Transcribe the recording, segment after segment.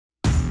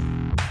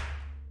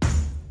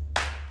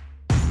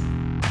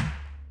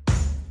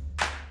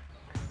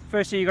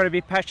Firstly, you've got to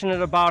be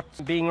passionate about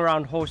being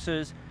around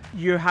horses.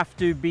 You have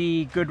to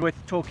be good with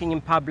talking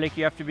in public.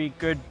 You have to be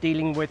good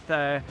dealing with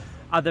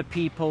other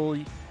people.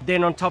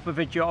 Then on top of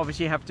it, you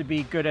obviously have to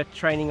be good at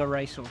training a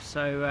racehorse.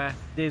 So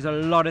there's a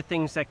lot of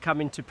things that come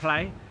into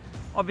play.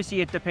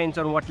 Obviously, it depends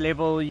on what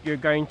level you're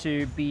going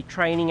to be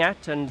training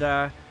at,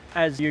 and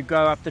as you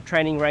go up the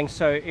training ranks,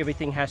 so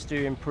everything has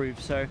to improve.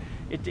 So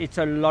it's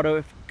a lot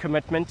of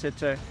commitment.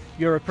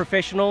 You're a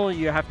professional,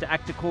 you have to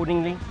act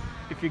accordingly.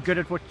 If you're good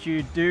at what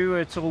you do,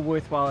 it's all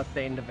worthwhile at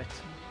the end of it.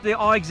 There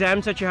are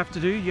exams that you have to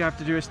do. You have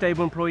to do a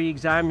stable employee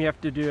exam, you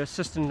have to do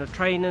assistant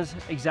trainer's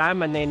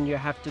exam, and then you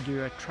have to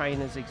do a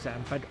trainer's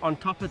exam. But on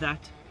top of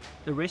that,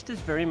 the rest is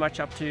very much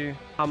up to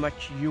how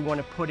much you want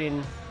to put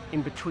in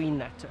between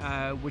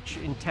that, which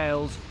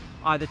entails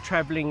either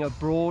traveling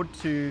abroad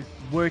to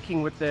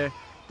working with the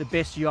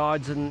best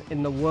yards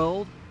in the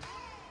world,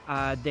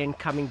 then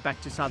coming back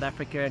to South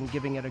Africa and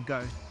giving it a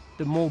go.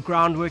 The more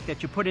groundwork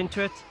that you put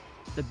into it,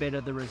 the better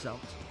the result.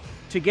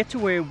 To get to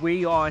where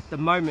we are at the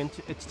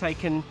moment, it's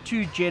taken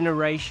 2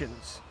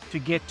 generations to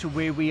get to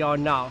where we are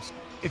now.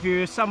 If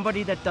you're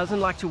somebody that doesn't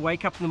like to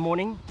wake up in the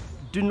morning,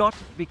 do not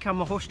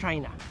become a horse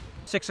trainer.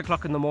 6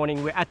 o'clock in the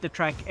morning, we're at the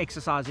track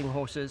exercising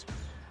horses.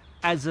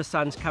 As the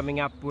sun's coming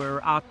up,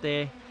 we're out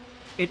there.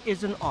 It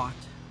is an art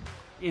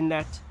in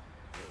that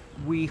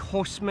we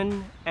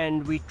horsemen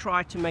and we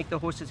try to make the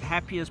horse as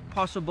happy as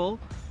possible,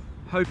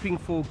 hoping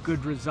for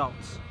good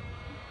results.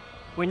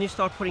 When you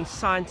start putting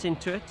science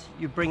into it,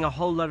 you bring a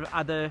whole lot of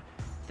other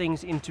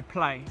things into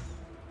play,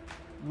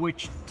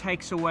 which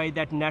takes away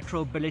that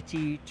natural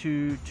ability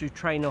to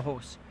train a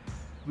horse.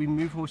 We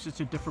move horses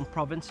to different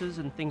provinces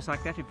and things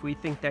like that if we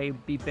think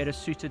they'd be better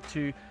suited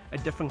to a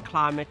different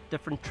climate,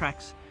 different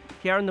tracks.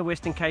 Here in the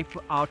Western Cape,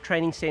 our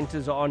training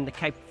centres are on the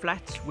Cape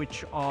Flats,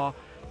 which are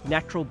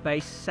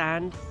natural-based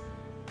sand,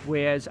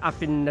 whereas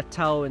up in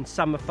Natal and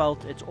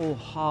Summerveld, it's all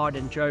hard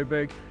and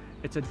Joburg.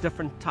 It's a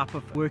different type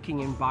of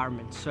working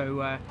environment.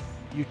 So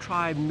you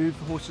try and move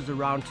horses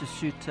around to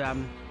suit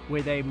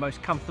where they're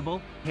most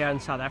comfortable. Here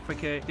in South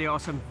Africa, there are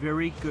some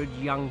very good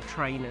young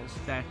trainers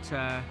that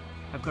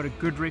have got a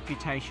good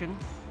reputation.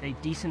 They're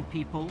decent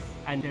people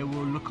and they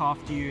will look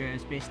after you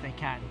as best they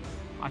can.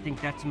 I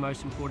think that's the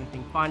most important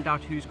thing. Find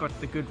out who's got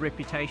the good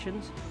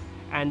reputations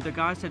and the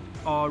guys that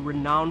are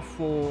renowned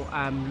for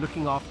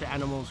looking after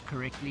animals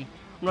correctly.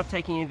 I'm not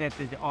taking it that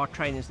there are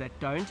trainers that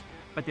don't,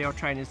 but there are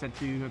trainers that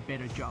do a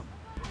better job.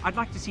 I'd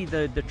like to see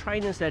the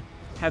trainers that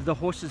have the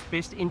horse's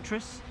best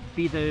interests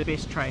be the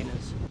best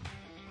trainers.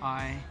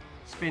 I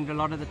spend a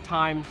lot of the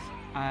time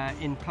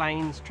in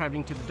planes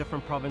traveling to the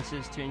different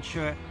provinces to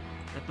ensure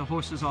that the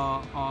horses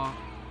are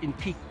in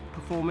peak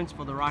performance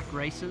for the right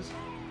races.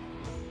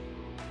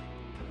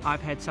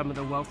 I've had some of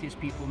the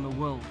wealthiest people in the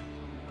world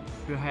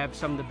who have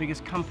some of the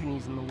biggest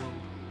companies in the world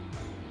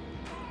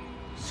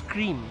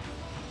scream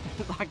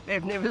like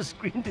they've never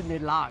screamed in their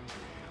lives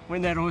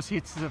when that horse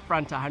hits the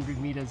front 100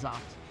 meters out.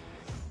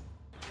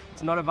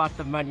 It's not about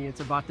the money,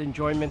 it's about the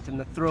enjoyment and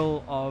the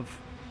thrill of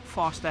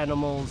fast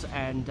animals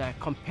and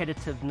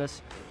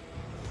competitiveness.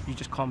 You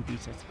just can't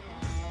beat it.